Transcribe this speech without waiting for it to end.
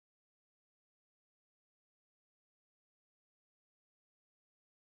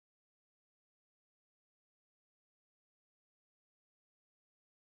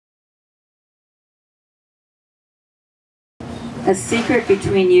A secret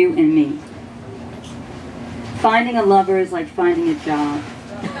between you and me. Finding a lover is like finding a job.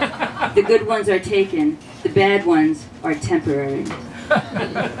 The good ones are taken, the bad ones are temporary.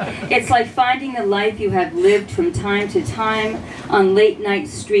 It's like finding the life you have lived from time to time on late-night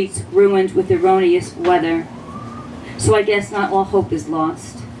streets ruined with erroneous weather. So I guess not all hope is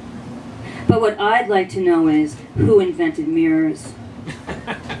lost. But what I'd like to know is, who invented mirrors?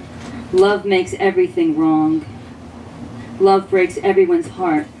 Love makes everything wrong. Love breaks everyone's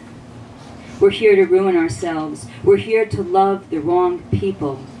heart. We're here to ruin ourselves. We're here to love the wrong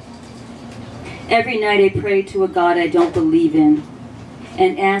people. Every night I pray to a God I don't believe in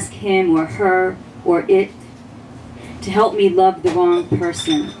and ask him or her or it to help me love the wrong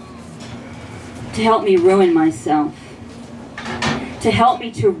person, to help me ruin myself, to help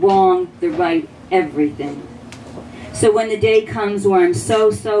me to wrong the right everything. So when the day comes where I'm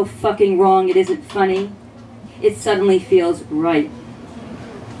so fucking wrong it isn't funny, it suddenly feels right.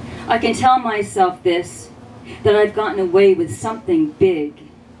 I can tell myself this, that I've gotten away with something big.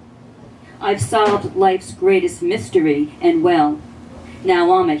 I've solved life's greatest mystery, and well,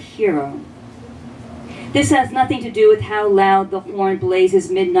 now I'm a hero. This has nothing to do with how loud the horn blazes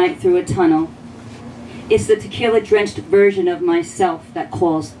midnight through a tunnel. It's the tequila-drenched version of myself that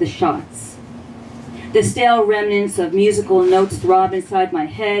calls the shots. The stale remnants of musical notes throb inside my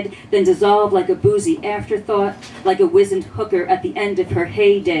head, then dissolve like a boozy afterthought, like a wizened hooker at the end of her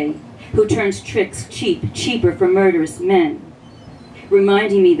heyday, who turns tricks cheaper for murderous men,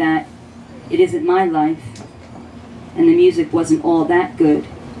 reminding me that it isn't my life, and the music wasn't all that good.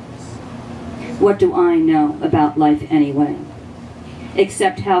 What do I know about life anyway?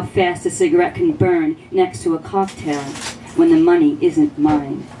 Except how fast a cigarette can burn next to a cocktail when the money isn't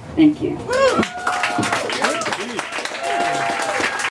mine. Thank you.